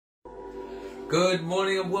Good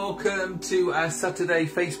morning and welcome to our Saturday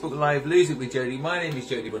Facebook Live Lose It with Jody. My name is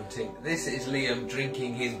Jody Bunting. This is Liam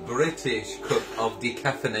drinking his British cup of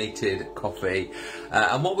decaffeinated coffee.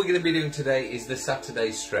 And what we're going to be doing today is the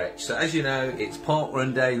Saturday stretch. So as you know, it's park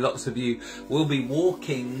run day. Lots of you will be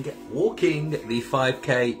walking the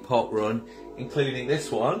 5k park run, including this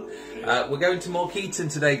one. We're going to Markeaton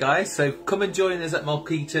today, guys. So come and join us at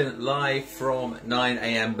Markeaton live from 9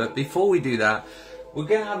 AM. But before we do that, we're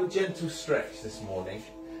going to have a gentle stretch this morning.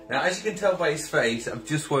 Now, as you can tell by his face, I've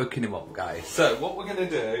just woken him up, guys. So what we're going to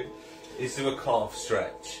do is do a calf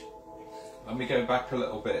stretch. Let me go back a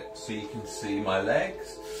little bit so you can see my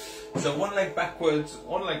legs. So one leg backwards,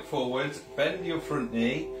 one leg forwards, bend your front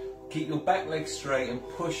knee, keep your back leg straight and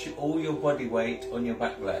push all your body weight on your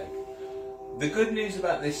back leg. The good news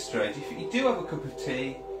about this stretch, if you do have a cup of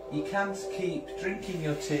tea, you can keep drinking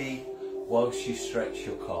your tea whilst you stretch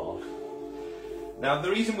your calf. Now,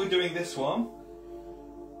 the reason we're doing this one,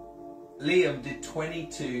 Liam did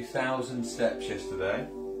 22,000 steps yesterday.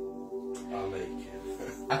 I'll make it.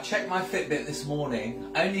 I checked my Fitbit this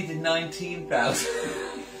morning, I only did 19,000.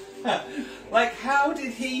 Like, how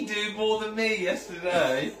did he do more than me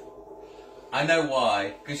yesterday? I know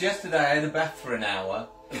why, because yesterday I had a bath for an hour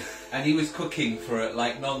and he was cooking for it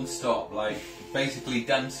like non-stop, like basically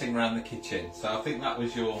dancing around the kitchen. So I think that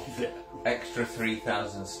was your extra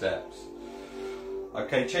 3,000 steps.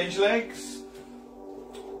 Okay, change legs.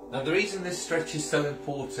 Now the reason this stretch is so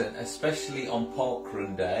important, especially on park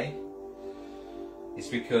run day, is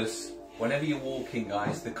because whenever you're walking,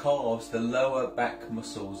 guys, the calves, the lower back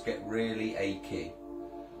muscles get really achy.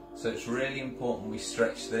 So it's really important we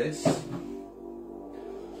stretch this.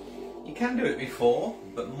 You can do it before,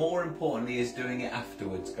 but more importantly is doing it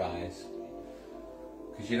afterwards, guys,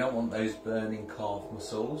 because you don't want those burning calf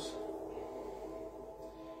muscles.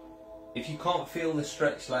 If you can't feel the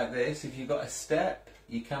stretch like this, if you've got a step,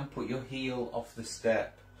 you can put your heel off the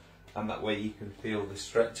step and that way you can feel the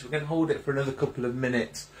stretch. We're going to hold it for another couple of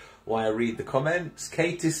minutes while I read the comments.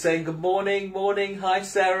 Kate is saying good morning, morning. Hi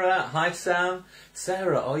Sarah, hi Sam.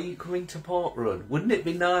 Sarah, are you coming to park run? Wouldn't it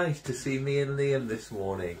be nice to see me and Liam this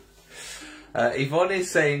morning? Yvonne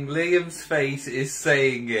is saying Liam's face is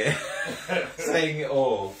saying it, saying it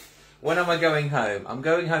all. When am I going home? I'm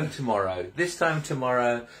going home tomorrow. This time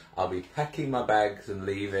tomorrow, I'll be packing my bags and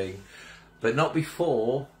leaving. But not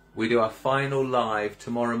before we do our final live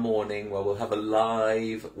tomorrow morning, where we'll have a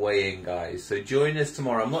live weigh-in, guys. So join us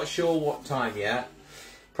tomorrow. I'm not sure what time yet.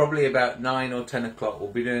 Probably about 9 or 10 o'clock. We'll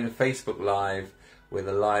be doing a Facebook Live with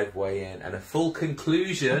a live weigh-in and a full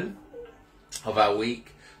conclusion of our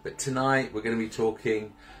week. But tonight, we're going to be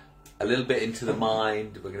talking a little bit into the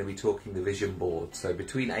mind. We're going to be talking the vision board. So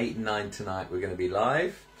between 8 and 9 tonight, we're going to be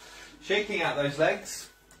live, shaking out those legs.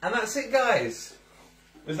 And that's it, guys.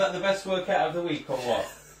 Was that the best workout of the week or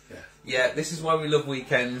what? Yeah, this is why we love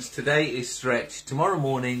weekends. Today is stretch. Tomorrow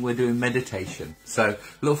morning, we're doing meditation. So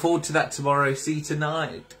look forward to that tomorrow. See you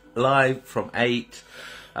tonight, live from 8.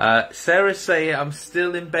 Sarah's saying, I'm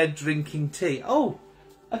still in bed drinking tea. Oh,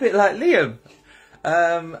 a bit like Liam.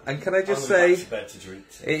 And can I just say,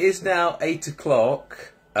 it is now 8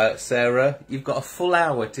 o'clock, Sarah. You've got a full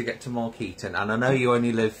hour to get to Markeaton, and I know you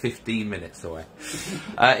only live 15 minutes away.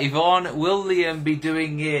 Yvonne, will Liam be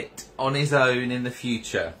doing it on his own in the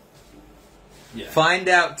future? Yeah. Find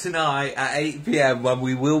out tonight at 8 PM when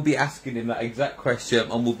we will be asking him that exact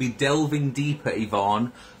question, and we'll be delving deeper,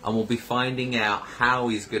 Yvonne, and we'll be finding out how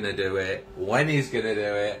he's going to do it, when he's going to do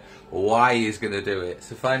it, why he's going to do it.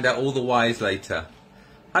 So find out all the whys later.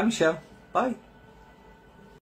 Hi Michelle. Bye.